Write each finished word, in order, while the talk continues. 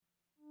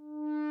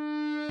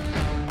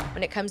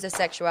when it comes to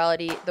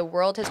sexuality, the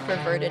world has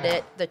perverted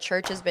it, the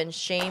church has been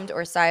shamed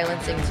or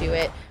silencing to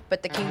it,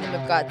 but the kingdom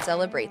of God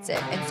celebrates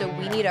it. And so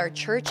we need our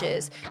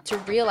churches to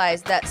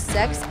realize that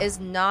sex is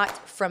not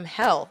from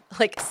hell,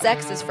 like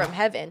sex is from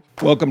heaven.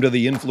 Welcome to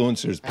the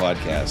Influencers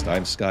Podcast.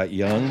 I'm Scott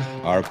Young.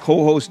 Our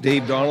co-host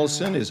Dave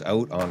Donaldson is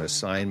out on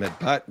assignment,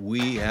 but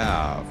we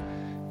have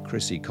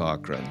Chrissy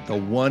Cochran, the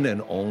one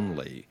and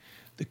only,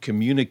 the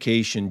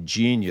communication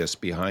genius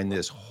behind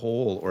this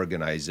whole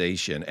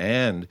organization,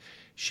 and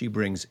she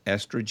brings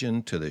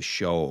estrogen to the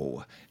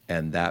show,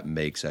 and that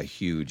makes a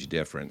huge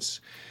difference.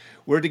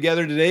 We're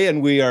together today,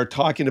 and we are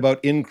talking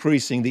about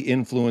increasing the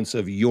influence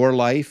of your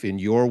life in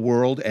your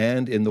world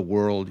and in the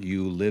world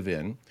you live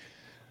in.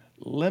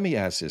 Let me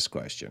ask this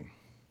question.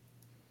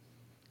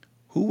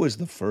 Who was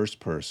the first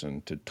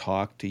person to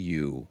talk to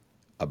you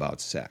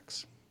about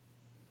sex?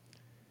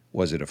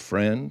 Was it a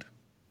friend,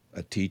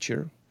 a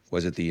teacher?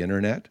 Was it the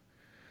internet?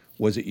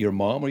 Was it your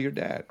mom or your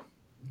dad?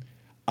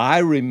 I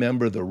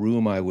remember the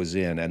room I was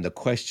in and the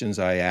questions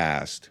I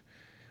asked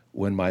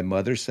when my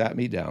mother sat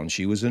me down.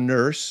 She was a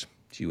nurse.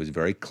 She was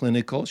very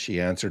clinical. She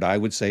answered, I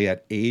would say,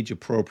 at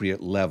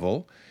age-appropriate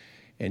level.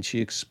 And she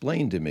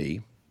explained to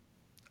me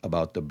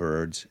about the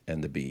birds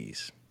and the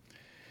bees.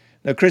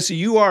 Now, Chrissy,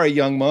 you are a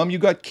young mom. You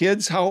got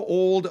kids. How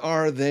old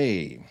are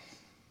they?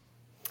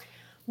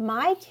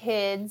 My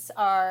kids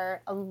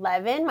are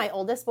 11. My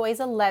oldest boy is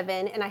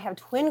 11, and I have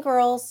twin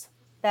girls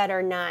that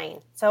are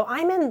 9. So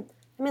I'm in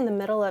the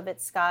middle of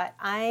it, Scott.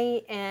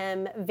 I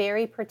am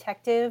very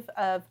protective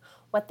of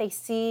what they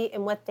see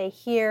and what they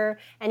hear.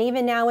 And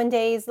even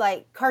nowadays,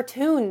 like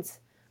cartoons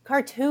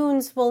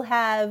will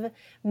have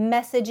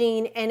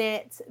messaging in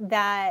it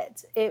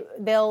that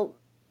they'll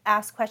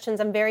ask questions.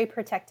 I'm very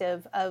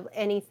protective of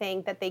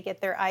anything that they get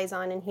their eyes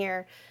on and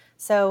hear.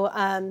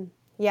 So,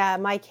 yeah,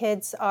 my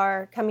kids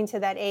are coming to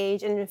that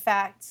age. And in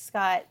fact,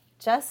 Scott,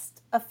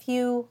 just a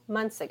few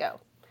months ago,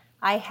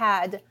 I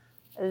had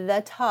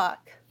the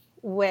talk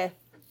with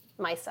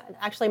my son.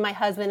 Actually, my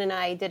husband and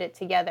I did it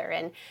together.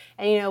 And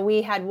you know,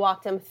 we had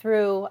walked him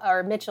through,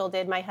 or Mitchell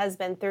did, my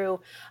husband,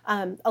 through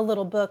a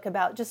little book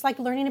about just like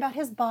learning about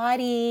his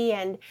body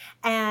and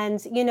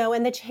you know,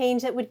 and the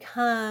change that would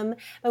come.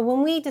 But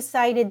when we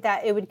decided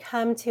that it would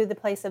come to the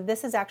place of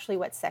this is actually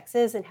what sex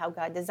is and how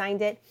God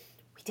designed it,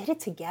 we did it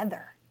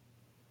together.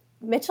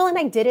 Mitchell and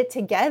I did it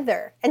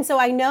together. And so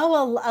I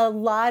know a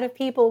lot of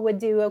people would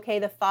do, okay,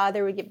 the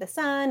father would give the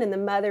son and the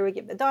mother would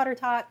give the daughter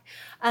talk.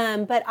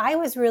 But I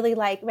was really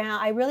like, man,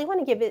 I really want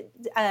to give it,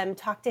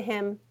 talk to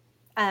him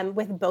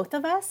with both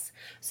of us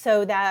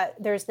so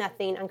that there's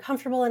nothing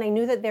uncomfortable. And I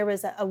knew that there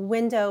was a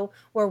window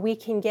where we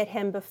can get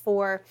him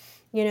before,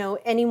 you know,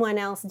 anyone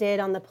else did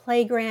on the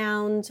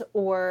playground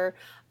or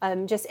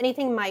just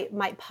anything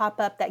might pop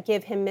up that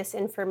give him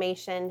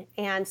misinformation.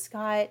 And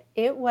Scott,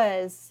 it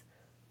was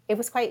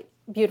quite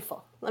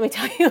beautiful. Let me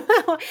tell you,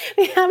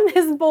 we have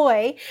this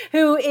boy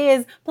who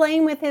is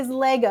playing with his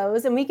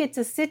Legos, and we get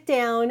to sit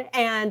down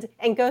and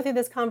go through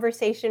this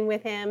conversation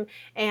with him.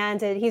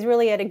 And he's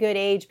really at a good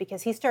age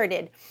because he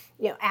started,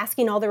 you know,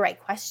 asking all the right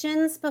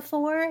questions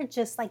before,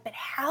 just like, but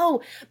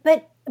how,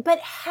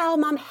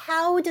 Mom,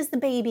 how does the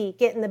baby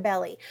get in the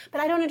belly?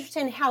 But I don't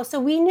understand how. So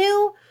we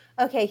knew,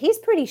 okay, he's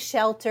pretty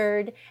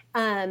sheltered,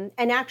 and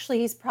actually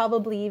he's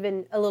probably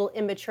even a little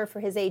immature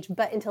for his age,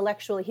 but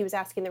intellectually he was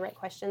asking the right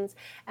questions.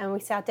 And we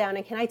sat down,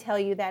 and can I tell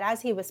you that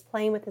as he was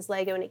playing with his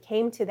Lego and it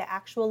came to the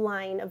actual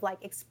line of like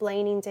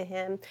explaining to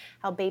him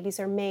how babies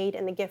are made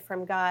and the gift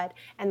from God,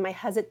 and my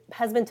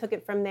husband took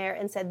it from there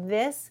and said,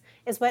 this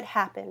is what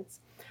happens.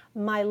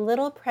 My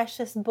little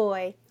precious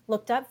boy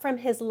looked up from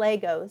his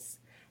Legos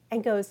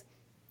and goes,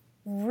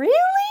 really?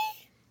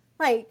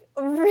 Like,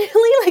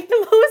 really? Like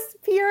the most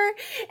pure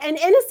and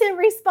innocent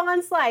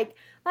response, like,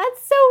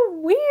 that's so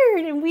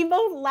weird. And we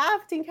both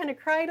laughed and kind of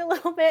cried a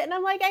little bit. And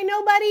I'm like, I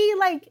know, buddy,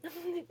 like,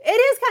 it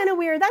is kind of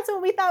weird. That's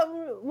what we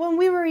thought when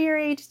we were your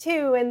age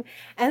too. And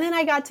then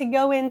I got to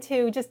go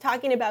into just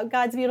talking about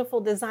God's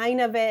beautiful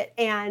design of it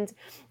and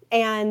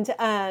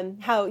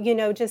how, you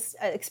know, just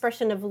an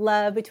expression of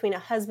love between a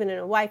husband and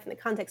a wife in the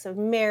context of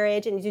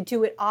marriage, and you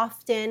do it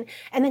often.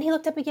 And then he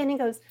looked up again and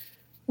goes,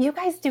 you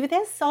guys do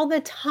this all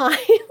the time?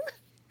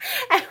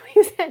 And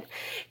we said,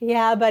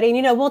 yeah, buddy, and,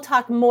 you know, we'll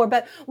talk more,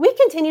 but we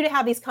continue to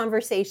have these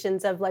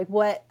conversations of like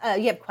what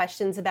you have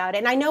questions about it.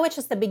 And I know it's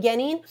just the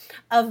beginning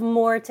of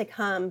more to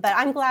come, but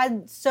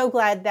I'm so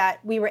glad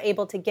that we were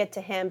able to get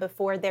to him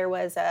before there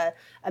was a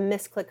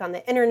misclick on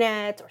the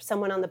internet or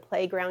someone on the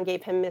playground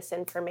gave him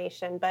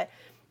misinformation. But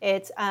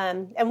it's,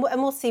 and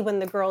we'll see when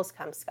the girls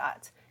come,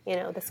 Scott. You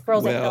know, the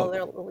girls are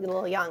a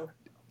little young.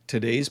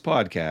 Today's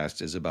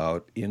podcast is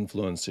about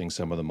influencing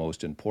some of the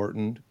most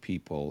important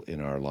people in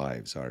our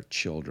lives, our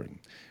children,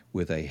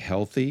 with a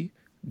healthy,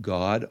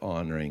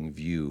 God-honoring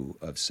view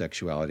of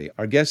sexuality.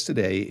 Our guest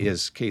today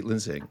is Caitlin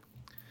Zing,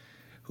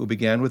 who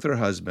began with her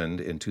husband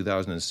in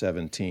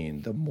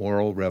 2017, the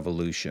moral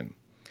revolution.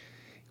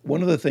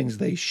 One of the things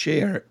they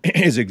share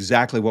is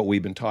exactly what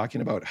we've been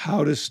talking about,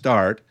 how to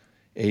start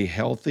a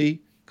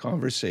healthy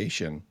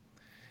conversation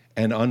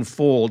and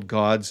unfold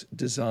God's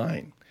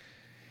design.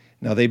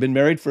 Now, they've been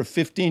married for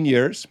 15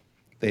 years.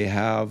 They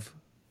have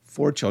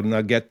 4 children.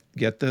 Now, get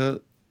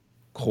the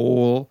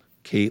Cole,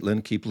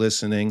 Caitlin, keep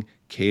listening,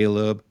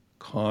 Caleb,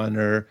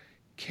 Connor,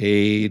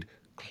 Cade,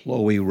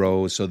 Chloe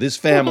Rose. So this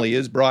family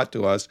is brought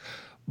to us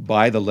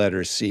by the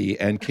letter C.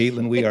 And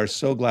Caitlin, we are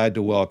so glad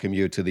to welcome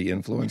you to the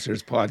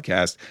Influencers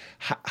Podcast.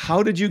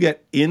 How did you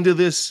get into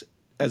this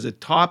as a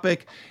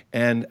topic,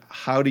 and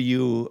how do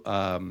you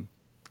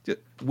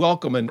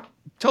welcome and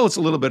tell us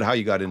a little bit how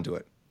you got into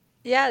it?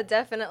 Yeah,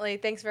 definitely.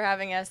 Thanks for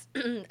having us.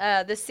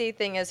 The C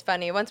thing is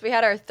funny. Once we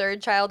had our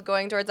 3rd child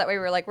going towards that way, we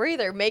were like, we're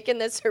either making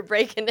this or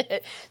breaking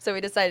it. So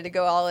we decided to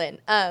go all in.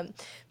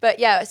 But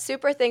yeah,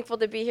 super thankful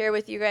to be here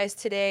with you guys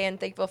today and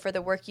thankful for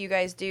the work you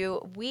guys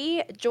do.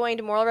 We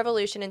joined Moral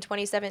Revolution in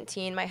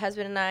 2017. My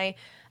husband and I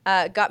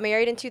got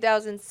married in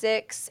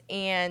 2006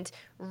 and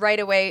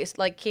right away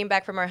came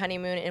back from our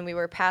honeymoon, and we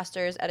were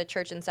pastors at a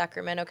church in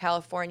Sacramento,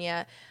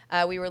 California.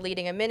 We were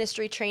leading a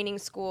ministry training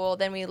school.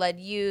 Then we led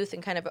youth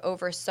and kind of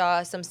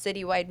oversaw some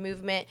citywide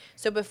movement.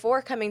 So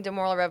before coming to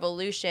Moral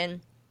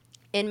Revolution,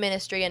 in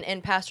ministry and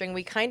in pastoring,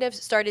 we kind of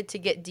started to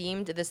get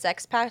deemed the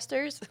sex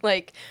pastors.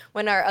 Like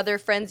when our other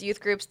friends'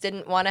 youth groups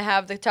didn't want to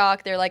have the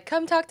talk, they're like,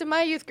 come talk to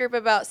my youth group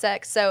about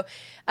sex. So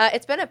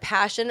it's been a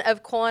passion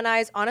of Cole and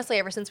I's, honestly,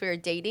 ever since we were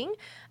dating.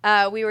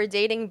 We were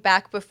dating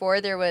back before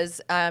there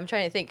was, I'm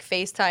trying to think,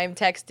 FaceTime,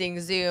 texting,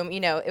 Zoom.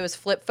 It was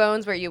flip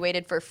phones where you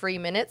waited for free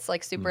minutes,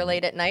 like super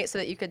late at night so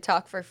that you could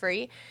talk for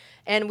free.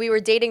 And we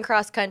were dating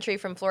cross country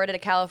from Florida to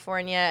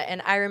California.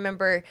 And I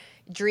remember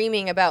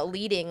dreaming about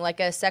leading like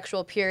a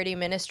sexual purity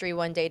ministry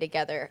one day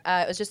together.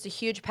 It was just a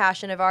huge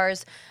passion of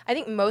ours. I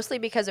think mostly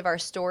because of our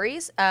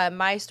stories.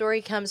 My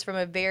story comes from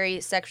a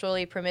very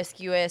sexually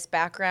promiscuous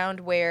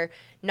background where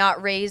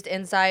not raised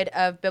inside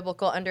of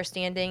biblical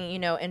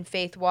understanding, and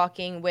faith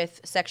walking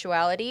with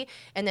sexuality.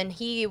 And then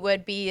he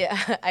would be,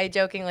 I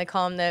jokingly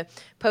call him the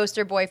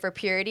poster boy for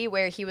purity,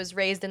 where he was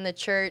raised in the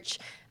church,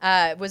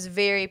 was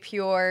very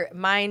pure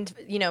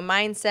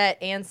mindset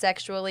and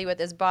sexually with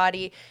his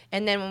body.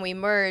 And then when we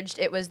merged,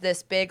 it was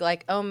this big,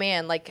 like, oh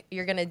man, like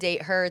you're going to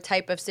date her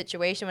type of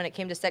situation when it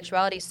came to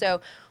sexuality.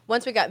 So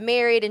once we got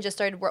married and just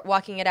started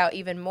walking it out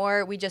even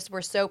more, we just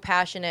were so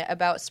passionate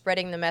about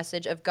spreading the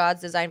message of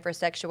God's design for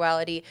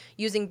sexuality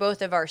using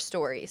both of our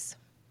stories.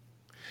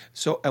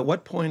 So at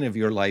what point of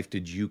your life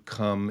did you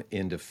come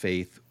into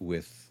faith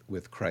with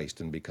Christ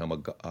and become a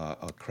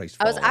Christ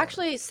follower? I was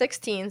actually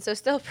 16, so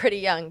still pretty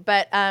young.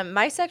 But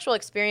my sexual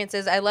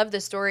experiences, I love the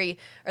story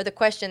or the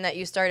question that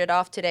you started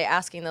off today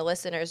asking the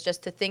listeners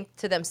just to think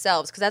to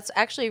themselves, because that's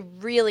actually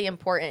really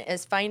important,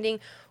 is finding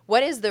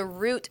what is the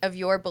root of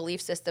your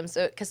belief system.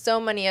 So, because so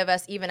many of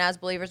us, even as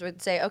believers,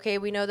 would say, okay,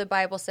 we know the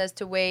Bible says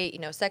to wait,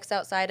 sex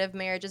outside of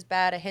marriage is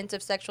bad, a hint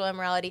of sexual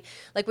immorality.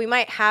 Like we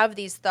might have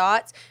these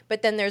thoughts,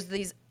 but then there's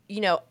these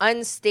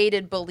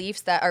unstated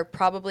beliefs that are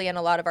probably in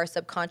a lot of our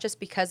subconscious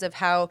because of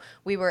how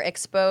we were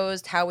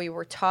exposed, how we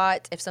were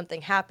taught, if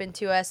something happened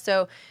to us.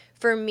 So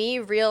for me,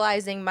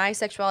 realizing my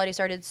sexuality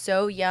started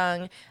so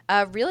young,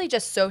 really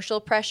just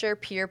social pressure,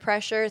 peer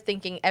pressure,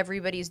 thinking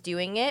everybody's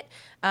doing it,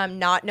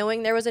 not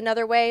knowing there was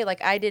another way.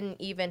 Like I didn't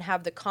even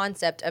have the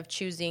concept of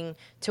choosing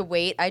to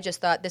wait. I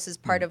just thought this is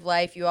part of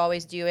life. You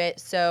always do it.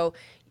 So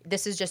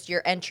this is just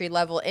your entry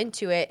level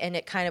into it, and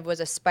it kind of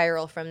was a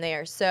spiral from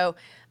there. So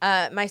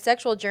my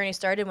sexual journey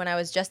started when I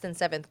was just in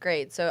 7th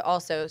grade. So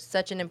also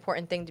such an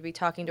important thing to be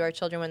talking to our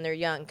children when they're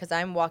young, because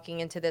I'm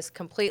walking into this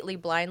completely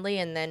blindly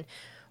and then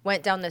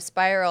went down the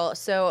spiral.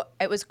 So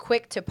it was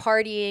quick to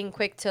partying,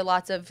 quick to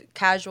lots of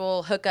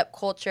casual hookup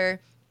culture.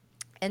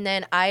 And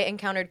then I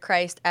encountered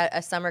Christ at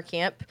a summer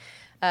camp.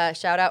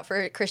 Shout out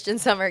for Christian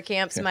summer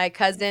camps. My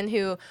cousin,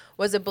 who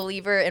was a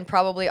believer and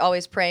probably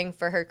always praying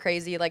for her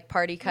crazy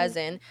party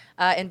cousin,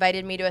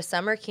 invited me to a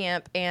summer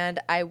camp, and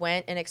I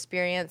went and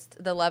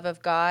experienced the love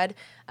of God.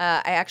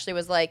 I actually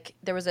was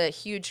there was a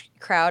huge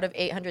crowd of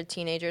 800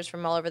 teenagers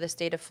from all over the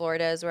state of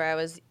Florida, is where I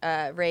was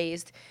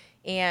raised.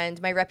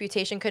 And my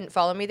reputation couldn't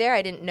follow me there.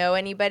 I didn't know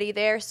anybody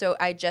there, so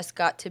I just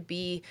got to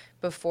be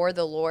before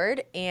the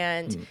Lord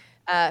and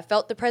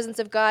felt the presence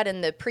of God.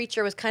 And the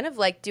preacher was kind of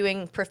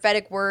doing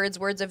prophetic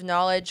words of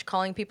knowledge,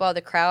 calling people out of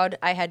the crowd.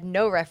 I had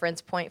no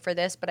reference point for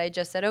this, but I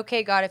just said,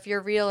 okay, God, if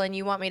you're real and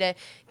you want me to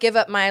give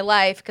up my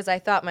life, because I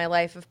thought my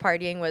life of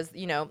partying was,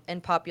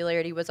 and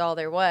popularity was all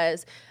there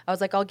was. I was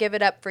like, I'll give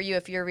it up for you.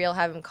 If you're real,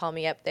 have him call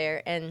me up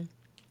there. And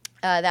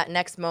that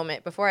next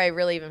moment, before I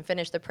really even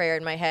finished the prayer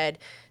in my head,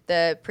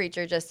 the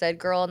preacher just said,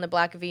 girl in the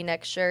black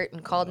V-neck shirt,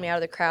 and called me out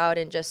of the crowd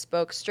and just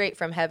spoke straight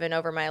from heaven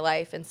over my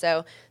life. And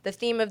so the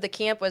theme of the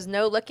camp was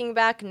no looking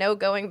back, no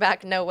going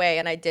back, no way.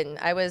 And I didn't.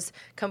 I was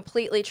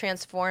completely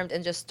transformed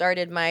and just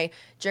started my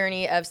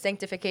journey of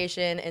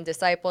sanctification and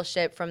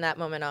discipleship from that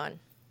moment on.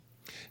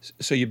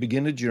 So you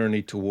begin a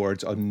journey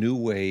towards a new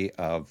way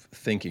of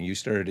thinking. You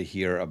started to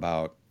hear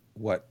about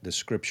what the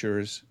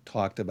scriptures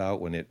talked about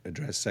when it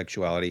addressed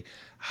sexuality.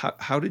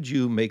 How did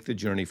you make the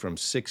journey from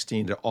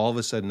 16 to all of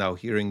a sudden now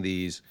hearing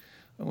these,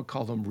 I won't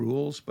call them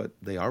rules, but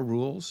they are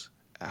rules?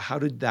 How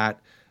did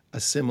that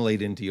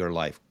assimilate into your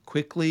life?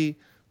 Quickly?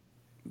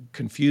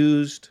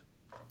 Confused?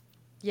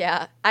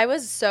 Yeah, I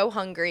was so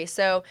hungry.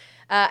 So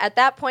at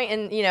that point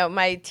in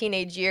my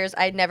teenage years,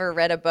 I'd never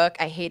read a book.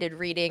 I hated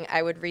reading.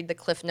 I would read the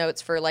Cliff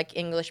Notes for like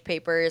English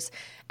papers.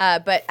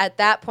 But at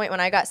that point, when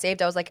I got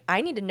saved, I was like,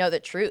 I need to know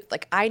the truth.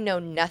 Like I know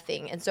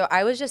nothing, and so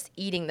I was just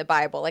eating the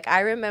Bible. Like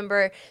I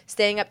remember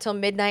staying up till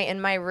midnight in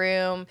my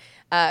room,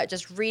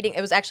 just reading.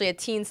 It was actually a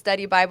teen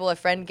study Bible a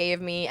friend gave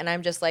me, and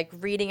I'm just like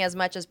reading as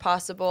much as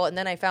possible. And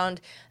then I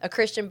found a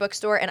Christian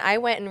bookstore, and I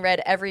went and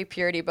read every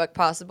purity book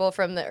possible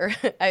from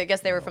the, I guess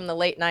they were from the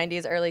late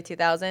 90s, early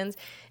 2000s.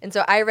 And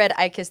so I read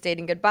I Kissed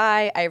Dating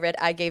Goodbye. I read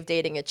I Gave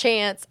Dating a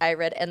Chance. I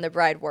read And the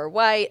Bride Wore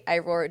White. I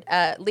read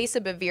Lisa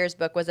Bevere's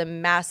book was a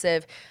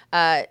massive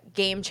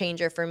game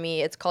changer for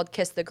me. It's called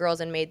Kiss the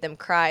Girls and Made Them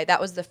Cry. That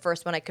was the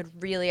first one I could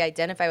really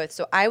identify with.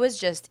 So I was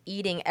just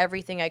eating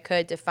everything I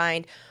could to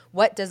find,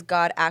 what does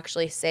God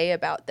actually say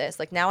about this?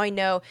 Like now I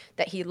know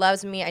that he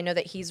loves me. I know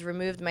that he's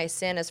removed my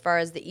sin as far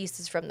as the east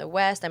is from the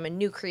west. I'm a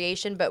new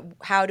creation, but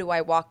how do I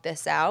walk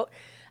this out?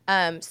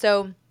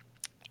 So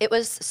it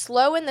was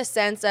slow in the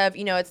sense of,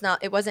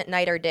 it wasn't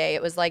night or day.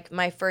 It was like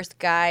my first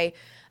guy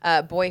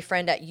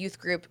boyfriend at youth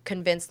group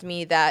convinced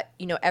me that,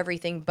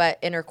 everything but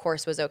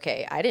intercourse was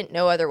okay. I didn't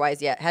know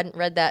otherwise yet. Hadn't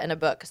read that in a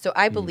book. So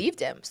I believed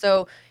him.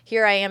 So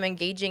here I am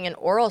engaging in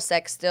oral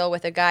sex still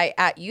with a guy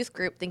at youth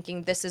group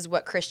thinking this is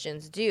what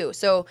Christians do.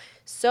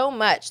 So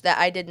much that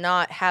I did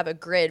not have a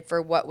grid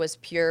for what was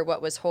pure,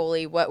 what was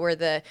holy, what were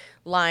the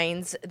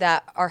lines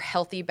that are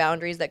healthy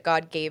boundaries that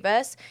God gave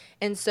us.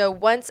 And so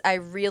once I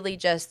really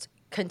just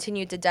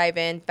continued to dive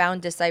in,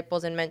 found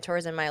disciples and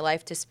mentors in my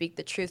life to speak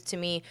the truth to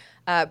me,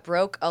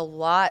 broke a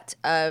lot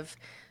of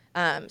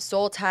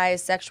soul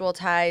ties, sexual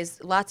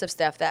ties, lots of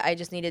stuff that I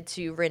just needed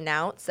to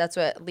renounce. That's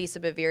what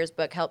Lisa Bevere's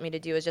book helped me to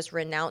do, is just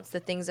renounce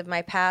the things of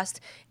my past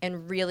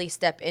and really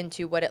step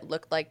into what it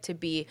looked like to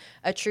be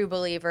a true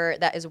believer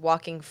that is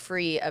walking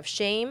free of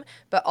shame,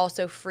 but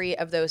also free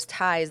of those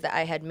ties that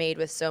I had made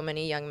with so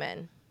many young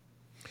men.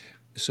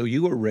 So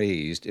you were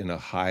raised in a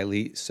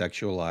highly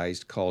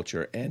sexualized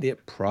culture, and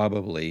it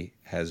probably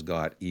has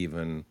got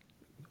even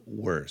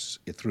worse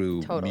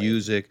through Totally.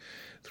 music,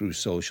 through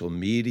social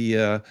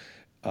media.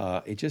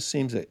 It just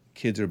seems that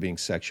kids are being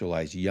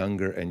sexualized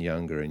younger and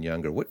younger and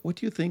younger. What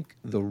do you think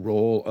the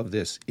role of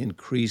this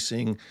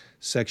increasing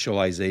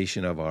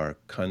sexualization of our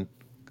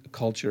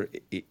culture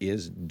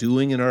is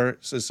doing in our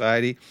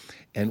society?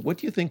 And what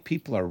do you think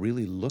people are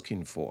really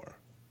looking for?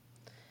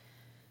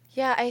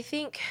 Yeah,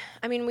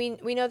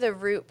 we know the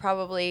root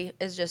probably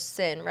is just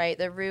sin, right?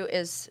 The root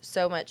is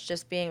so much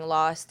just being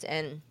lost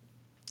and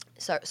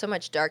so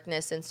much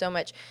darkness and so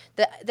much.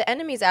 The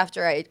enemy's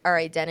after our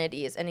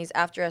identities, and he's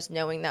after us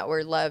knowing that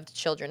we're loved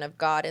children of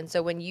God. And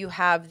so when you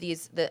have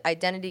the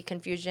identity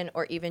confusion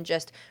or even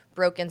just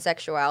broken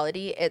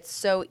sexuality, it's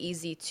so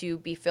easy to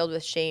be filled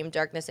with shame,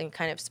 darkness, and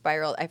kind of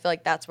spiral. I feel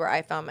like that's where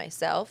I found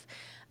myself.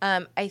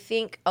 I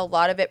think a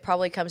lot of it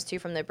probably comes too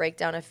from the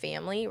breakdown of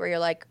family, where you're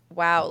like,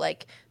 wow,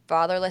 like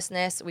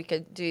fatherlessness. We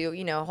could do,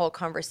 a whole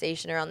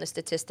conversation around the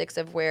statistics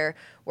of where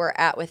we're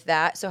at with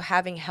that. So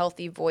having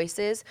healthy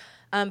voices.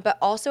 But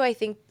also I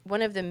think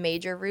one of the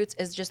major roots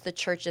is just the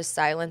church's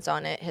silence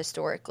on it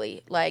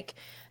historically. Like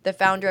the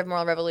founder of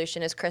Moral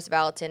Revolution is Chris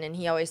Valentin, and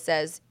he always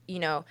says,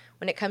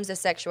 when it comes to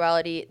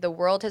sexuality, the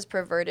world has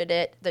perverted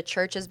it. The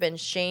church has been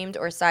shamed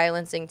or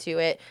silencing to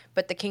it,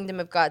 but the kingdom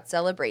of God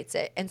celebrates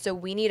it. And so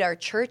we need our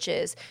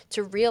churches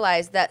to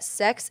realize that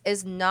sex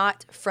is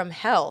not from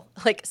hell.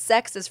 Like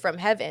sex is from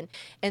heaven.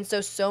 And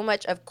so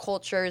much of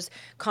culture's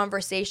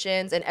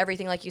conversations and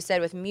everything, like you said,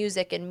 with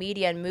music and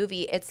media and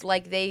movie, it's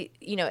like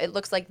it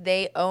looks like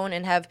they own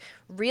and have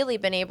really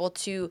been able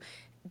to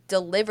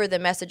deliver the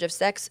message of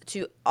sex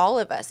to all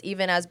of us,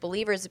 even as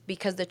believers,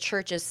 because the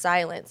church is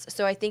silenced.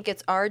 So I think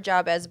it's our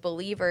job as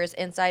believers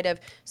inside of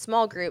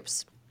small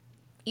groups,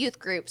 youth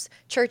groups,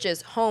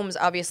 churches, homes,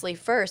 obviously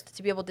first,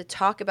 to be able to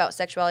talk about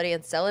sexuality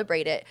and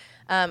celebrate it.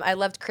 I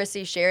loved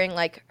Chrissy sharing,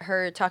 like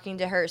her talking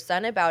to her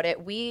son about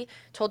it. We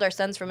told our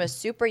sons from a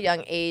super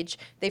young age,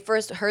 they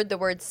first heard the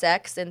word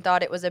sex and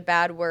thought it was a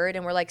bad word.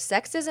 And we're like,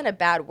 sex isn't a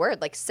bad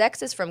word. Like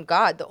sex is from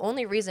God. The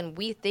only reason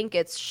we think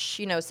it's,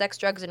 sex,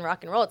 drugs, and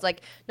rock and roll, it's like,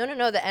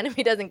 no, the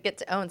enemy doesn't get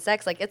to own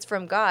sex. Like it's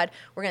from God.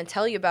 We're going to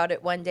tell you about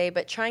it one day,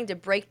 but trying to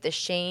break the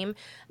shame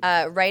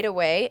right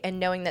away and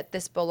knowing that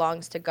this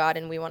belongs to God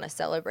and we want to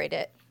celebrate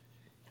it.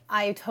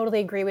 I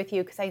totally agree with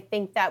you, because I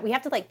think that we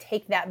have to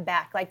take that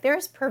back. Like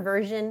there's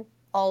perversion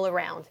all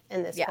around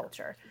in this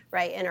culture,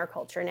 right? In our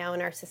culture now,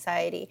 in our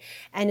society.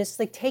 And it's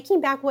like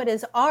taking back what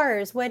is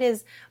ours,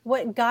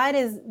 what God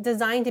is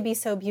designed to be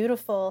so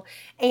beautiful.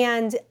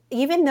 And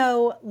even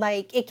though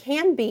it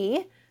can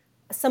be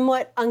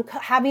somewhat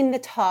having the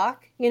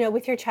talk,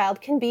 with your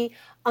child can be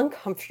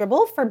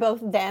uncomfortable for both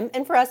them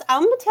and for us.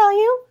 I'm going to tell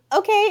you,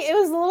 okay,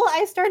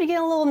 I started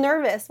getting a little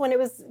nervous when it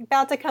was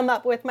about to come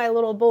up with my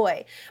little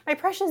boy, my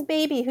precious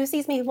baby who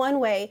sees me one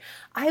way.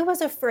 I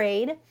was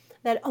afraid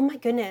that, oh my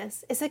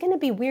goodness, is it going to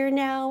be weird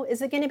now?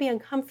 Is it going to be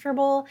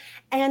uncomfortable?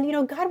 And,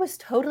 God was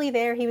totally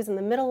there. He was in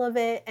the middle of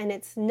it, and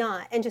it's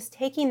not. And just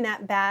taking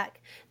that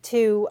back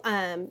to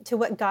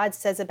what God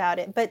says about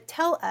it. But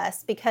tell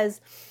us,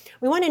 because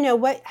we want to know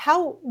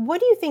what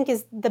do you think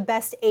is the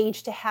best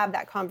age to have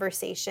that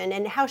conversation,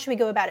 and how should we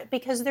go about it?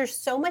 Because there's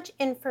so much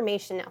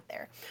information out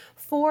there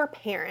for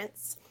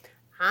parents.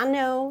 I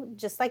know,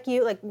 just like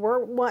you, like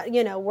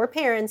we're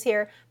parents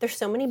here. There's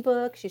so many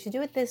books. You should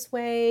do it this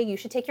way. You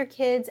should take your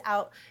kids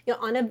out,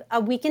 on a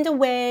weekend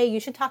away. You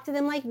should talk to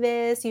them like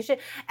this. You should,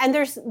 and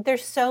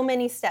there's so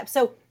many steps.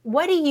 So,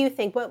 what do you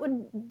think? What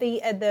would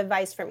be the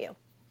advice from you?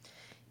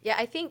 Yeah,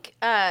 I think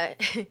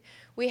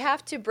we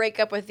have to break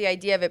up with the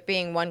idea of it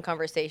being one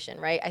conversation,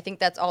 right? I think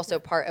that's also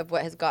part of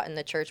what has gotten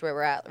the church where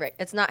we're at, right?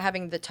 It's not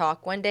having the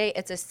talk one day.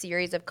 It's a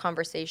series of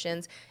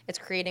conversations. It's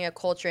creating a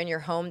culture in your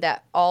home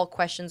that all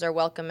questions are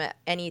welcome at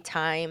any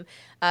time,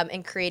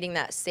 and creating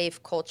that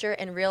safe culture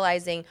and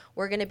realizing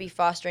we're going to be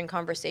fostering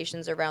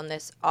conversations around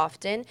this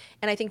often.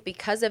 And I think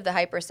because of the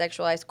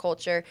hypersexualized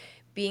culture,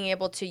 being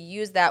able to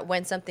use that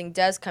when something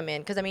does come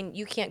in. Because, I mean,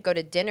 you can't go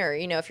to dinner.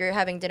 If you're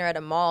having dinner at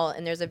a mall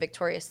and there's a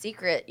Victoria's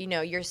Secret,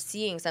 you're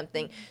seeing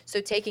something.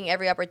 So taking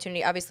every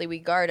opportunity, obviously we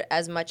guard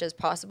as much as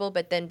possible,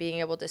 but then being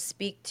able to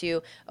speak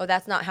to, oh,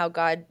 that's not how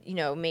God,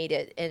 made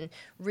it. And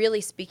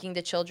really speaking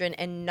to children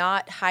and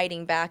not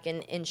hiding back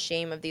in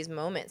shame of these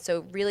moments.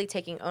 So really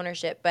taking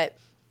ownership. But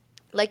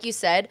like you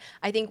said,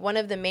 I think one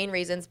of the main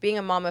reasons, being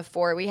a mom of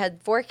 4, we had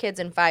 4 kids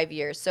in 5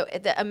 years. So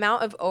the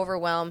amount of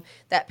overwhelm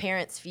that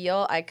parents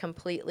feel, I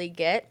completely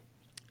get.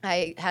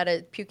 I had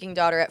a puking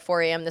daughter at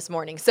 4 a.m. this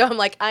morning. So I'm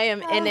like, I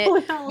am in it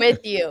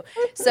with you.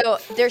 So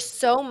there's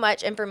so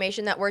much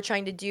information that we're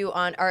trying to do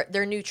on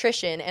their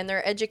nutrition and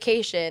their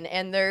education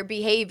and their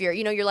behavior.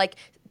 You're like,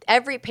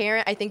 every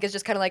parent, I think, is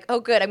just kind of like, oh,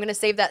 good, I'm going to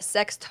save that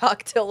sex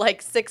talk till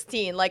like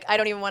 16. Like, I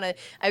don't even want to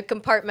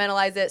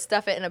compartmentalize it,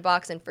 stuff it in a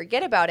box and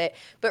forget about it.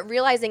 But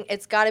realizing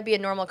it's got to be a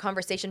normal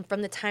conversation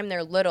from the time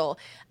they're little.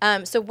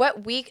 So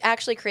what we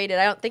actually created,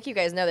 I don't think you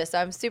guys know this, so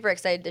I'm super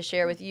excited to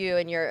share with you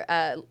and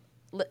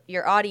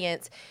your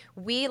audience.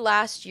 We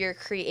last year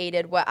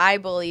created what I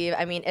believe,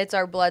 it's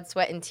our blood,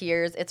 sweat, and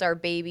tears. It's our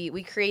baby.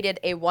 We created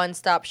a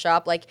one-stop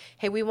shop. Like,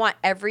 hey, we want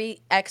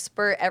every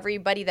expert,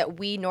 everybody that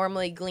we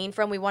normally glean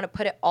from, we want to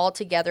put it all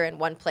together in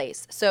one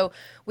place. So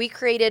we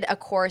created a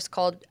course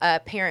called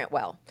Parent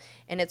Well,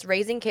 and it's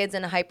raising kids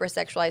in a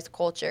hypersexualized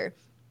culture.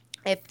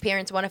 If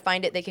parents want to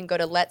find it, they can go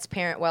to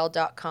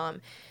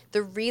letsparentwell.com.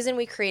 The reason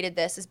we created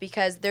this is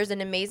because there's an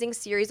amazing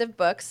series of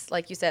books.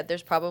 Like you said,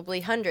 there's probably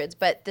hundreds,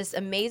 but this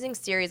amazing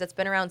series that's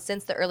been around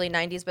since the early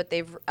 90s, but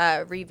they've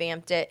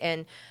revamped it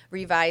and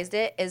revised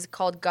it, is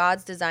called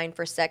God's Design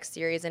for Sex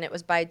series, and it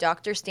was by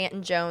Dr.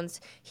 Stanton Jones.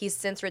 He's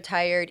since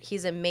retired.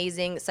 He's an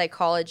amazing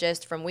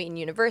psychologist from Wheaton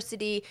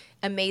University,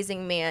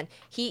 amazing man.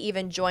 He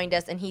even joined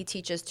us, and he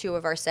teaches 2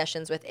 of our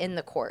sessions within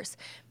the course.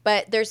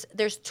 But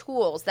there's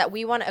tools that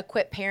we want to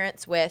equip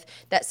parents with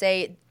that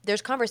say,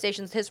 there's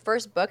conversations. His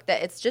first book,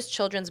 that it's just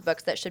children's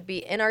books that should be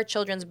in our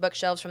children's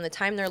bookshelves from the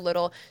time they're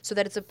little, so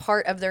that it's a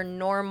part of their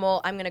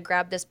normal, I'm going to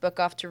grab this book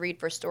off to read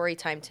for story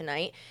time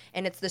tonight.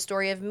 And it's the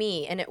story of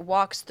me, and it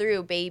walks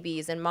through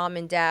babies and mom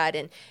and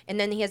dad. And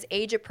then he has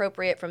age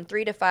appropriate from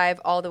 3 to 5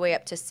 all the way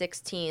up to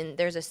 16.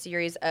 There's a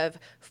series of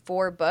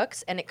 4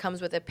 books, and it comes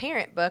with a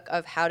parent book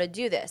of how to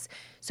do this.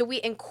 So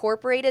we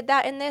incorporated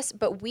that in this,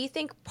 but we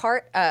think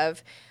part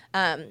of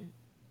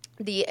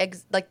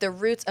the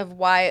roots of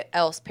why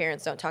else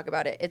parents don't talk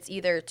about it. It's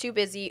either too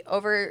busy,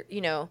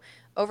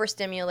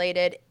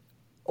 overstimulated,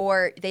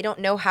 or they don't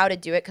know how to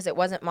do it because it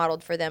wasn't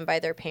modeled for them by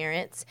their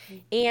parents,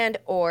 and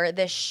or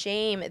the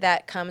shame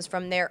that comes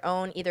from their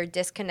own either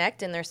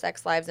disconnect in their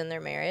sex lives and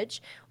their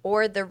marriage,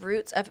 or the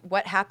roots of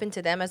what happened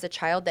to them as a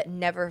child that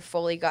never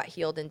fully got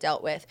healed and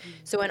dealt with.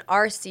 So in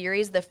our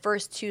series, the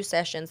first 2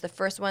 sessions, the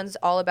first one's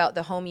all about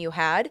the home you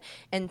had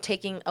and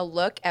taking a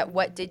look at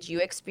what did you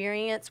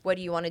experience, what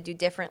do you want to do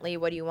differently,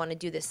 what do you want to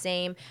do the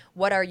same,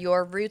 what are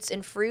your roots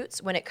and fruits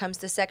when it comes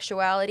to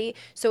sexuality.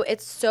 So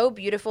it's so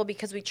beautiful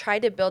because we try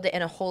to build it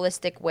in a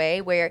holistic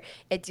way where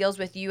it deals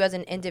with you as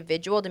an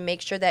individual to make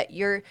sure that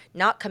you're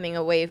not coming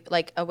away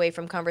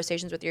from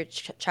conversations with your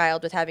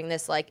child with having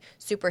this like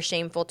super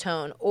shameful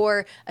tone,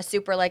 or a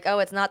super like, oh,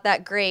 it's not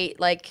that great.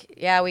 Like,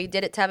 yeah, we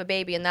did it to have a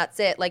baby and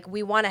that's it. Like,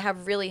 we want to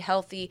have really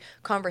healthy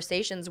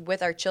conversations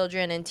with our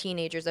children and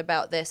teenagers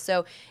about this.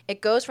 So it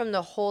goes from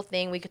the whole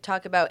thing. We could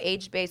talk about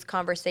age-based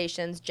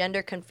conversations,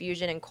 gender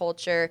confusion and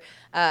culture,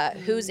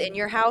 who's in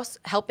your house,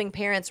 helping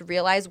parents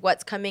realize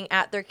what's coming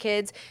at their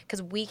kids,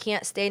 because we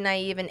can't stay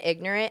naive and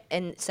ignorant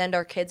and send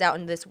our kids out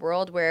into this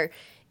world where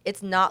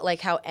it's not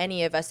like how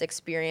any of us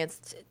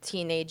experienced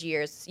teenage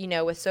years,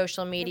 with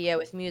social media,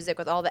 with music,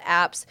 with all the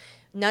apps.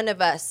 None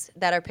of us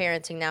that are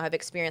parenting now have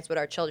experienced what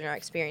our children are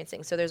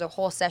experiencing. So there's a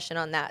whole session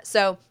on that.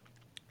 So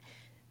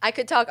I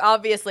could talk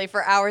obviously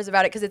for hours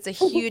about it because it's a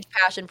huge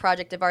passion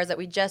project of ours that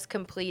we just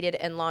completed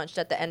and launched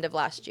at the end of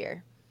last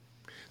year.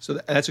 So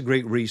that's a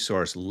great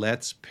resource.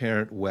 Let's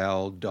parent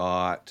well.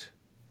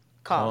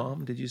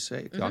 .com, did you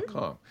say?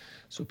 .com.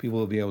 So people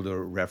will be able to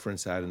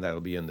reference that, and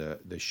that'll be in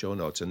the show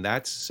notes. And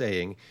that's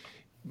saying,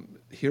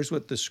 here's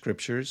what the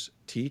scriptures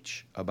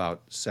teach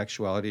about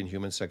sexuality and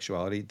human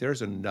sexuality.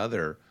 There's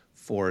another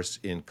force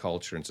in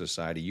culture and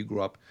society. You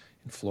grew up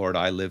in Florida.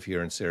 I live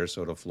here in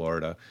Sarasota,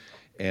 Florida.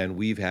 And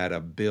we've had a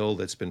bill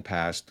that's been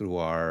passed through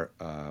our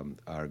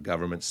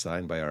government,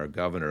 signed by our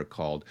governor,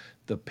 called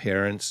the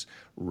Parents'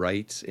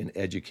 Rights in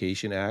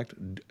Education Act,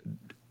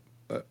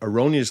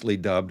 erroneously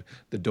dubbed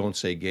the Don't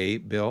Say Gay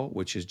bill,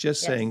 which is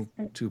just saying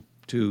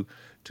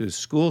to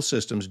school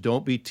systems,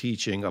 don't be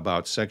teaching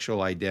about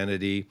sexual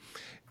identity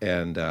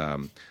and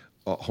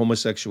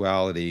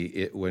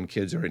homosexuality when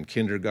kids are in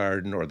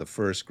kindergarten or the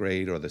first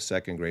grade or the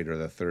second grade or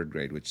the third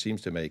grade, which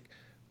seems to make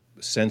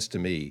sense to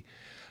me.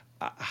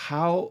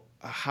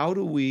 How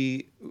do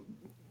we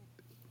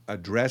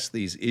address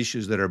these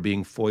issues that are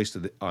being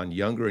foisted on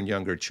younger and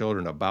younger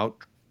children about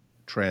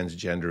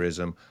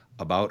transgenderism,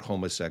 about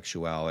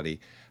homosexuality?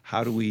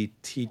 How do we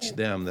teach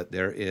them that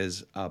there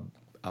is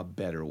a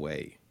better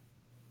way?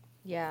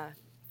 Yeah.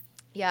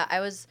 I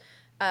was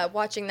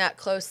watching that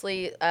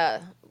closely.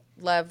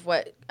 Love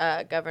what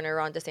Governor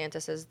Ron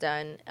DeSantis has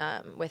done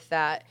with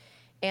that.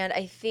 And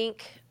I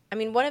think,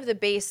 one of the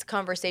base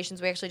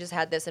conversations, we actually just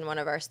had this in one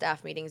of our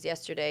staff meetings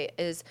yesterday,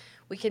 is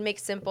we can make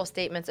simple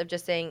statements of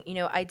just saying,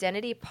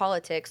 identity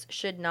politics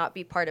should not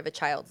be part of a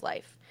child's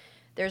life.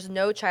 There's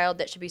no child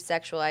that should be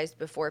sexualized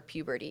before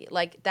puberty.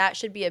 Like, that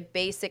should be a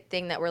basic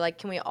thing that we're like,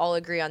 can we all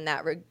agree on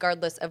that,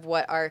 regardless of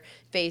what our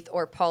faith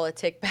or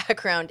politic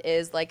background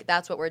is? Like,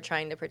 that's what we're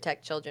trying to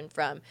protect children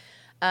from.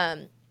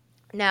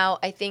 Now,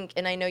 I think,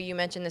 and I know you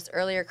mentioned this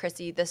earlier,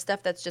 Chrissy, the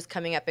stuff that's just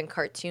coming up in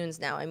cartoons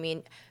now.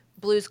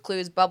 Blue's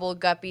Clues, Bubble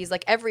Guppies,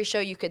 like every show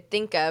you could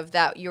think of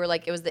that you were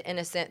like, it was the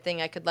innocent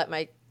thing I could let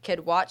my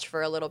kid watch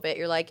for a little bit.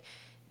 You're like,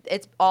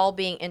 it's all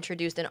being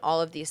introduced in all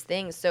of these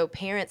things. So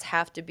parents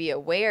have to be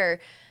aware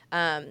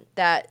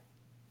that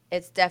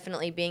it's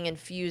definitely being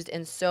infused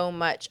in so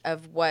much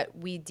of what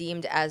we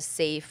deemed as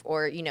safe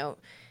or,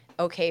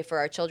 okay for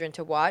our children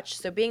to watch.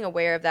 So being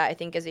aware of that, I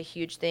think, is a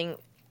huge thing.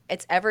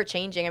 It's ever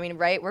changing.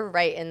 Right? We're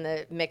right in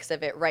the mix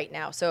of it right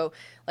now. So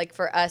like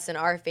for us and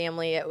our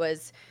family, it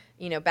was,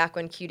 back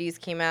when Cuties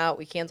came out,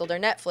 we canceled our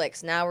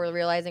Netflix. Now we're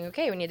realizing,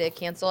 okay, we need to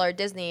cancel our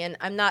Disney. And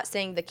I'm not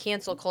saying the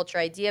cancel culture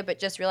idea, but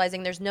just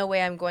realizing there's no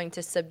way I'm going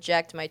to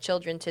subject my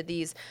children to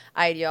these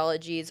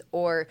ideologies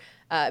or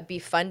be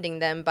funding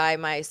them by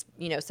my,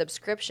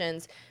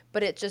 subscriptions.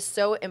 But it's just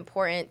so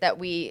important that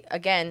we,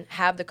 again,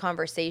 have the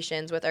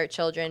conversations with our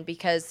children,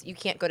 because you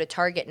can't go to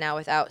Target now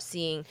without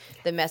seeing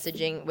the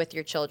messaging with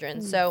your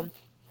children. So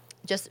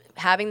just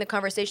having the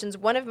conversations.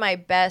 One of my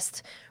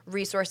best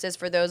resources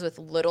for those with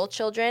little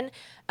children,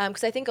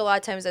 because I think a lot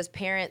of times as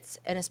parents,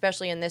 and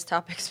especially in this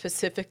topic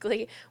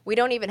specifically, we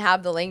don't even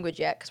have the language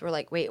yet, because we're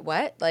like, wait,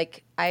 what?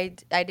 Like, I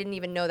didn't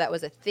even know that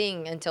was a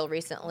thing until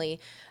recently,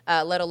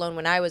 let alone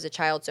when I was a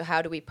child. So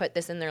how do we put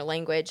this in their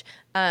language?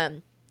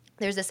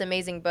 There's this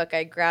amazing book.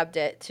 I grabbed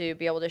it to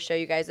be able to show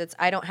you guys. It's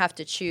I Don't Have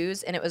to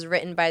Choose, and it was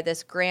written by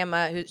this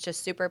grandma who's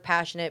just super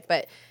passionate,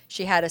 but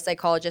she had a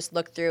psychologist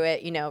look through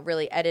it,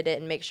 really edit it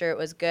and make sure it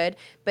was good.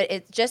 But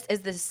it just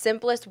is the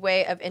simplest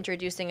way of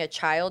introducing a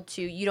child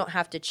to you don't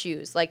have to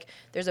choose. Like,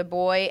 there's a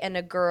boy and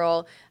a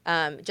girl.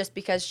 Just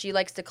because she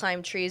likes to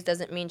climb trees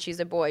doesn't mean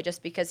she's a boy.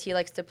 Just because he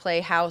likes to play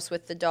house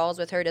with the dolls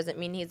with her doesn't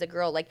mean he's a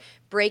girl. Like,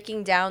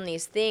 breaking down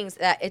these things,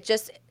 that it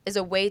just is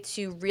a way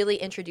to really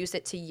introduce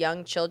it to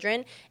young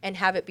children and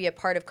have it be a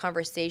part of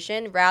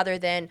conversation, rather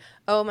than,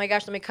 oh my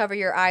gosh, let me cover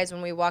your eyes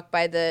when we walk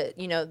by the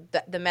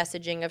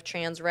messaging of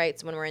trans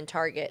rights when we're in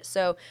Target.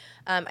 So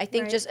I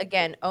think just,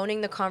 again,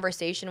 owning the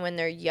conversation when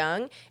they're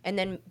young, and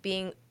then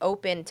being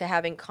open to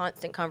having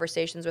constant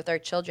conversations with our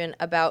children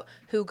about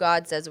who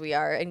God says we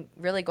are, and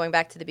really going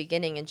back to the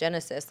beginning in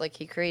Genesis, like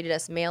he created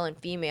us male and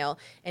female,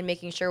 and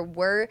making sure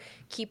we're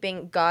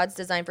keeping God's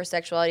design for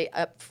sexuality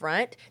up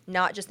front,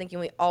 not just thinking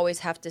we always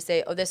have to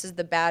say, oh, this is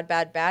the bad,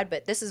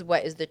 but this is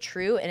what is the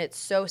true. And it's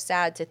so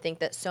sad to think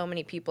that so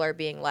many people are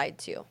being lied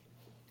to.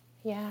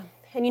 Yeah.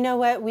 And you know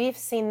what? We've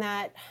seen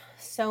that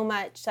so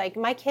much. Like,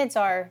 my kids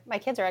are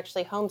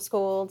actually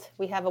homeschooled.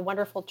 We have a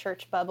wonderful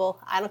church bubble.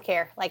 I don't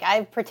care. Like,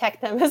 I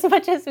protect them as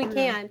much as we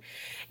can,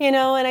 and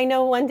I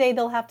know one day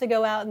they'll have to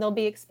go out and they'll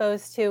be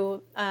exposed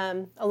to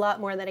a lot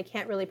more that I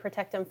can't really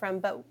protect them from.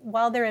 But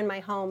while they're in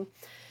my home,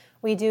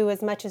 we do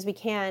as much as we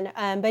can.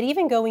 But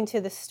even going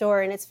to the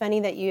store, and it's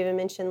funny that you even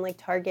mentioned like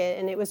Target,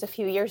 and it was a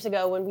few years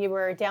ago when we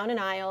were down an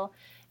aisle,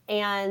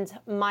 and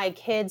my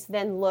kids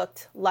then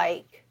looked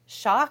like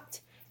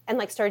shocked and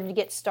like started to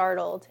get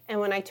startled. And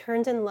when I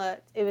turned and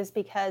looked, it was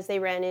because they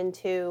ran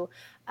into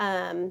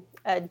a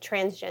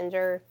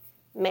transgender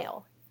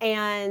male.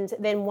 And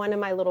then one of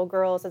my little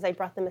girls, as I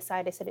brought them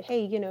aside, I said,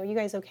 hey, you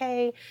guys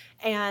okay?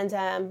 And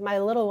my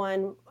little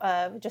one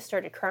just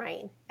started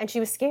crying. And she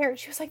was scared.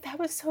 She was like, that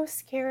was so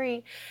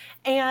scary.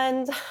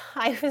 And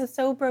I was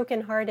so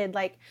brokenhearted,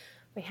 like,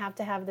 we have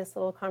to have this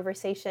little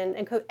conversation.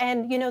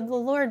 And the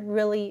Lord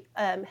really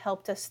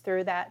helped us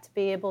through that, to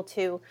be able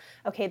to,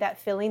 okay, that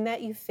feeling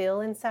that you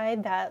feel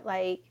inside, that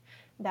like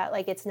that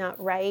like it's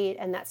not right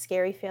and that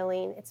scary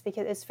feeling, it's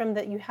because it's from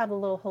that you have a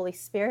little Holy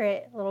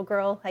Spirit, little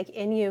girl like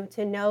in you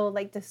to know,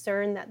 like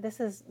discern that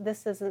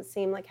this doesn't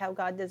seem like how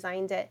God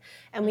designed it.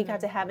 And we got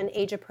to have an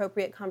age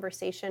appropriate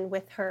conversation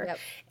with her. Yep.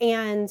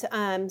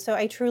 And so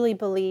I truly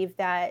believe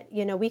that,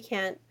 you know, we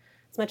can't,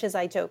 as much as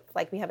I joke,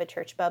 like we have a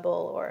church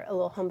bubble or a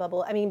little home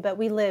bubble, I mean, but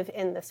we live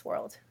in this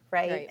world,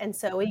 right? And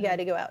so we got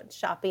to go out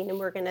shopping and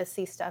we're going to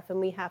see stuff and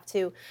we have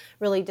to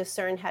really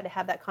discern how to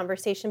have that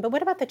conversation. But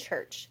what about the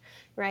church,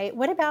 right?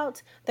 What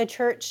about the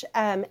church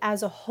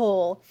as a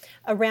whole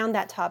around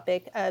that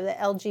topic of the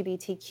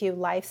LGBTQ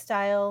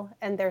lifestyle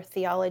and their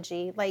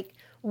theology? Like,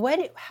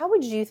 how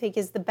would you think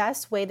is the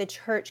best way the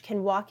church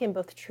can walk in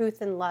both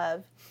truth and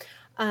love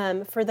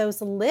for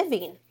those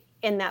living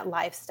in that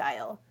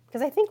lifestyle?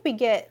 Because I think we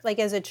get, like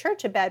as a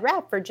church, a bad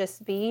rap for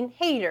just being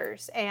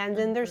haters, and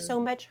then there's so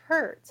much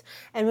hurt.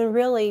 And when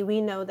really we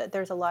know that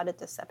there's a lot of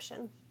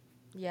deception.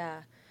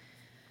 Yeah.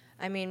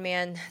 I mean,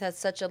 man, that's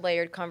such a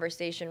layered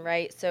conversation,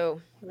 right?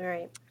 So, All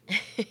right.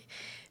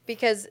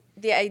 because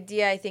the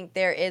idea I think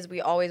there is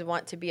we always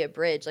want to be a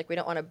bridge. Like we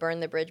don't want to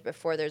burn the bridge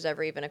before there's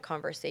ever even a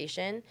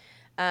conversation.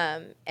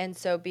 And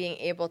so being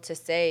able to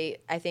say,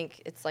 I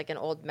think it's like an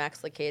old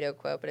Max Lucado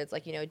quote, but it's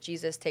like, you know,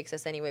 Jesus takes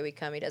us any way we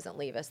come. He doesn't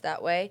leave us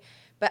that way.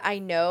 But I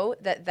know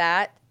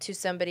that to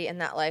somebody in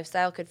that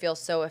lifestyle could feel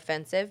so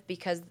offensive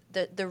because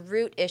the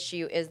root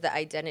issue is the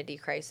identity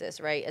crisis,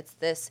 right? It's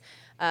this,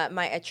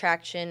 my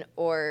attraction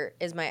or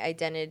is my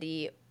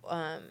identity.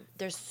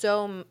 There's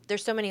so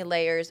many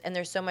layers and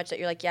there's so much that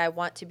you're like, yeah, I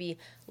want to be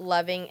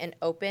loving and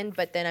open,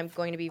 but then I'm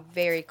going to be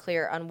very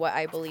clear on what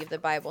I believe the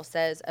Bible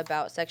says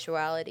about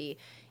sexuality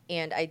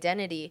and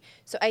identity.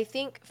 So I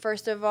think,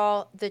 first of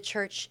all, the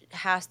church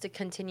has to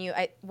continue.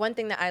 One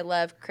thing that I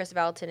love, Chris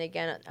Valentin,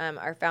 again,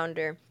 our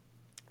founder,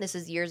 this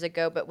is years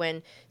ago, but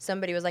when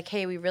somebody was like,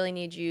 hey, we really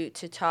need you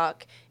to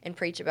talk and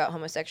preach about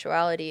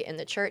homosexuality in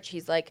the church,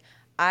 he's like,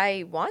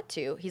 I want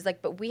to. He's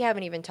like, but we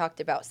haven't even talked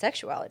about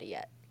sexuality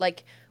yet.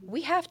 Like,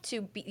 we have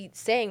to be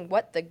saying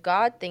what the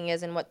God thing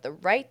is and what the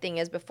right thing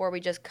is before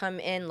we just come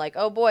in like,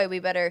 oh boy, we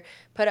better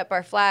put up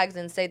our flags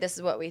and say this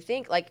is what we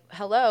think. Like,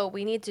 hello,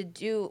 we need to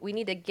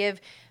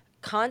give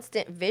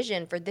constant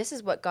vision for this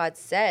is what God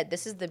said.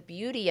 This is the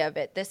beauty of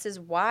it. This is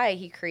why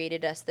he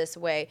created us this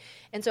way.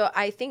 And so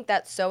I think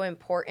that's so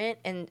important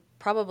and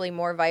probably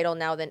more vital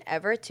now than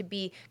ever to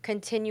be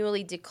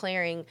continually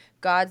declaring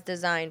God's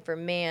design for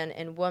man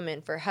and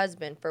woman, for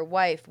husband, for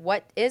wife.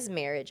 What is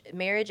marriage?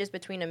 Marriage is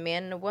between a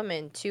man and a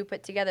woman, two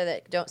put together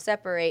that don't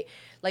separate.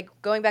 Like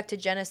going back to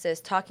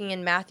Genesis, talking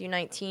in Matthew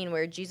 19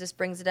 where Jesus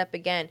brings it up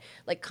again,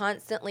 like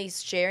constantly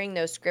sharing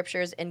those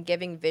scriptures and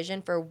giving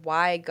vision for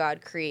why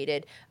God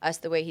created us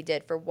the way he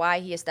did, for why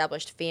he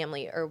established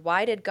family, or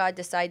why did God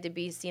decide to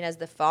be seen as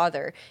the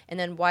father, and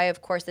then why,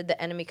 of course, did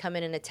the enemy come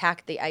in and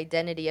attack the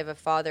identity of a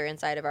father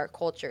inside of our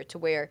culture to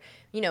where,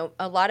 you know,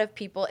 a lot of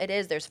people,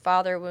 there's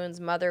father wounds,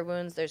 mother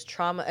wounds, there's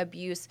trauma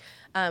abuse.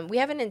 We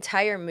have an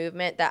entire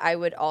movement that I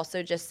would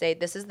also just say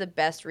this is the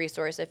best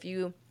resource. If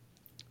you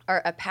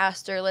are a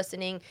pastor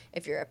listening,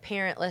 if you're a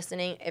parent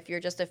listening, if you're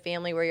just a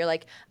family where you're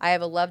like, I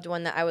have a loved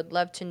one that I would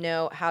love to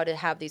know how to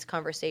have these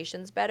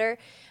conversations better.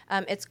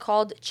 It's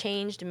called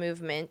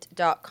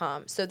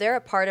changedmovement.com. So they're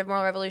a part of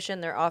Moral Revolution.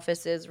 Their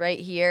office is right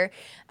here.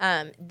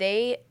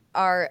 They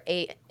are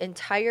a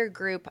entire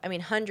group, I mean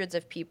hundreds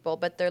of people,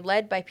 but they're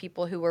led by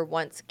people who were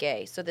once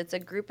gay. So that's a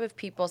group of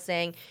people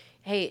saying,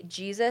 hey,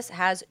 Jesus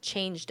has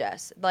changed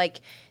us.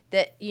 Like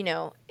that, you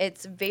know,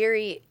 it's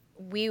very,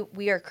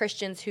 we are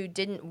Christians who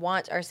didn't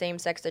want our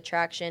same-sex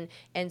attraction,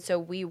 and so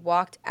we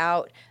walked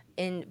out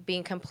in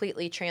being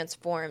completely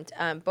transformed.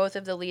 Both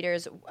of the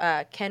leaders,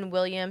 Ken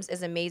Williams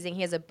is amazing.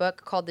 He has a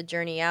book called The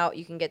Journey Out.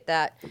 You can get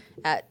that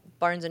at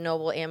Barnes &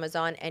 Noble,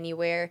 Amazon,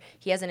 anywhere.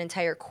 He has an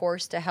entire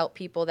course to help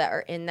people that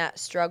are in that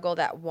struggle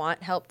that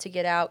want help to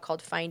get out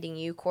called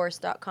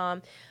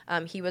findingyoucourse.com.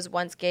 He was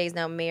once gay, is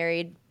now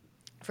married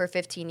for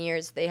 15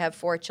 years. They have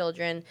 4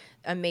 children,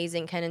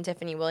 amazing Ken and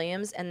Tiffany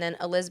Williams. And then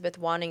Elizabeth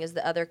Wanning is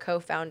the other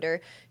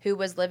co-founder who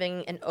was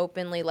living an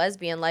openly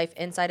lesbian life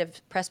inside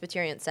of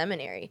Presbyterian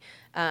Seminary.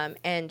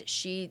 And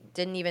she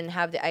didn't even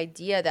have the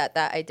idea that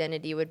that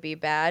identity would be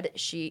bad,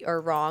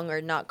 or wrong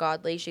or not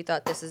godly. She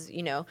thought this is,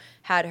 you know,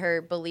 had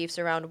her beliefs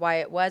around why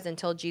it was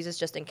until Jesus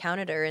just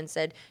encountered her and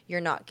said,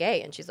 you're not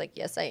gay. And she's like,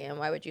 yes, I am.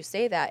 Why would you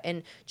say that?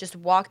 And just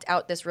walked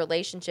out this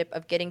relationship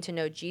of getting to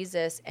know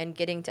Jesus and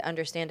getting to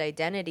understand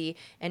identity.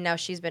 And now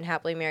she's been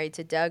happily married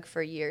to Doug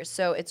for years.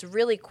 So it's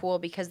really cool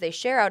because they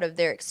share out of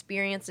their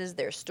experiences,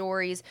 their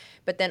stories,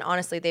 but then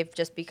honestly, they've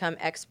just become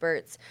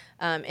experts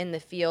in the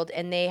field.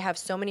 And they have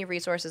so many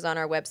resources on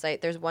our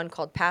website. There's one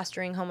called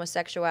Pastoring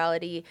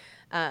Homosexuality.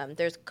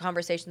 There's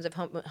conversations of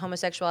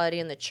homosexuality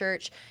in the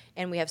church,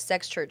 and we have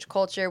sex church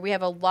culture. We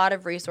have a lot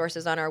of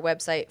resources on our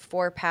website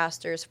for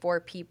pastors, for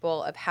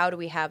people, of how do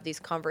we have these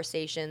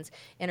conversations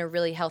in a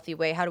really healthy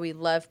way? How do we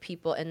love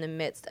people in the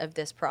midst of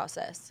this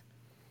process?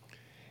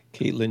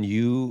 Caitlin,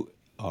 you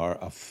are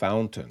a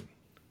fountain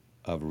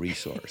of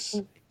resource.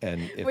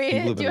 And if we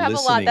people have do been have a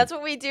lot. listening That's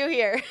what we do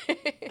here.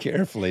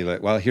 carefully,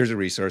 like, well, here's a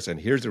resource and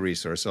here's a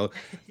resource. So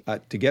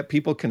to get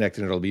people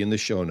connected, it'll be in the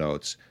show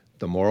notes.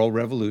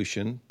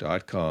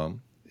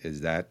 themoralrevolution.com.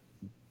 Is that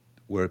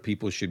where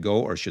people should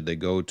go, or should they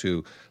go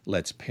to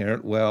Let's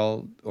Parent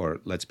Well or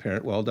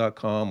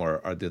letsparentwell.com,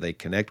 or do they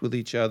connect with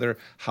each other?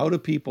 How do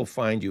people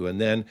find you?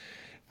 And then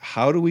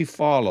how do we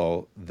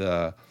follow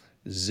the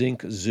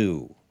Zinc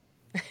Zoo?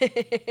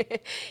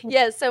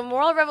 Yes, so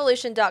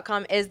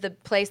moralrevolution.com is the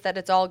place that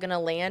it's all going to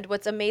land.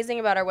 What's amazing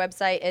about our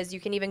website is you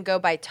can even go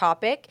by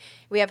topic.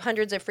 We have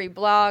hundreds of free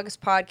blogs,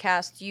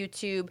 podcasts,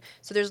 YouTube.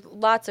 So there's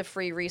lots of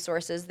free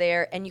resources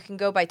there, and you can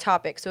go by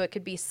topic. So it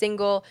could be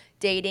single,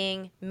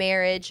 dating,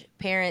 marriage,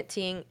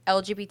 parenting,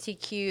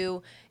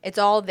 LGBTQ. It's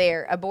all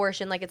there.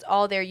 Abortion, like it's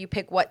all there. You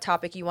pick what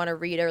topic you want to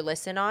read or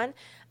listen on.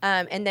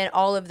 And then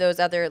all of those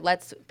other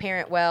Let's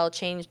Parent Well,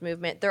 Changed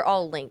Movement, they're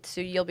all linked. So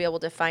you'll be able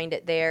to find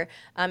it there.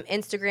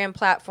 Instagram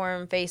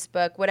platform,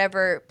 Facebook,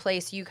 whatever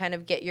place you kind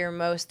of get your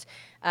most,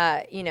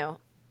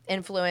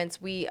 influence.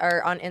 We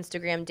are on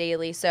Instagram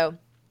daily. So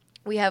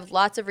we have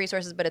lots of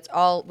resources, but it's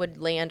all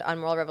would land on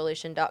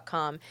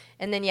moralrevolution.com.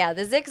 And then,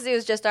 the Zick Zoo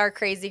is just our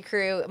crazy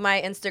crew.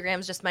 My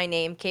Instagram's just my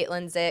name,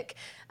 Caitlin Zick.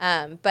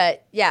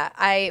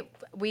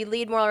 We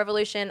lead Moral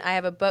Revolution. I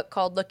have a book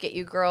called Look at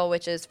You Girl,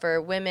 which is for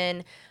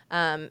women,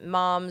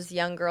 moms,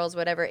 young girls,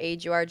 whatever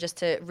age you are, just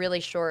to really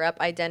shore up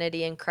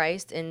identity in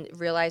Christ and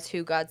realize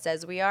who God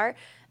says we are.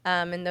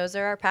 And those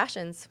are our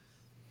passions.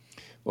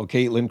 Well,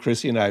 Caitlin,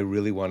 Chrissy, and I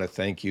really want to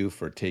thank you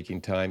for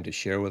taking time to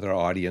share with our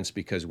audience,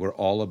 because we're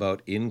all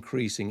about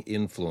increasing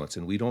influence,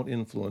 and we don't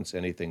influence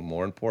anything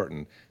more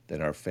important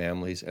than our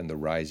families and the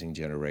rising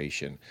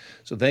generation.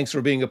 So thanks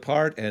for being a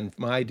part, and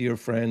my dear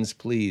friends,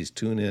 please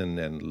tune in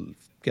and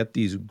get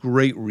these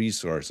great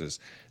resources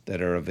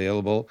that are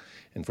available.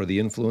 And for the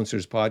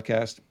Influencers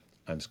Podcast,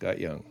 I'm Scott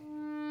Young.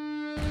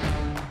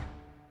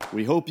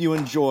 We hope you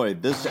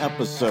enjoyed this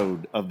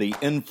episode of the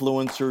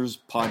Influencers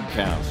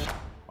Podcast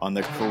on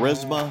the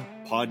Charisma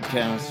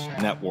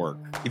Podcast Network.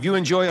 If you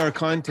enjoy our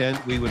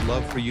content, we would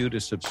love for you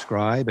to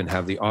subscribe and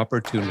have the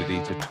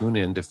opportunity to tune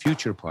in to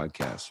future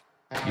podcasts.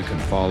 You can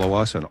follow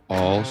us on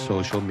all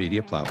social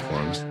media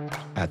platforms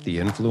at the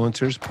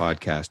Influencers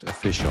Podcast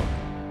Official.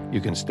 You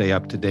can stay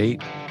up to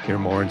date, hear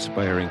more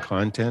inspiring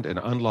content,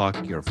 and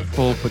unlock your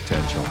full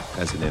potential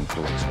as an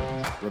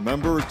influencer.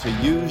 Remember to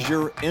use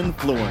your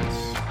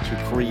influence to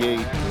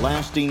create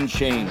lasting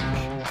change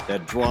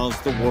that draws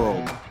the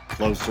world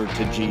closer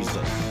to Jesus.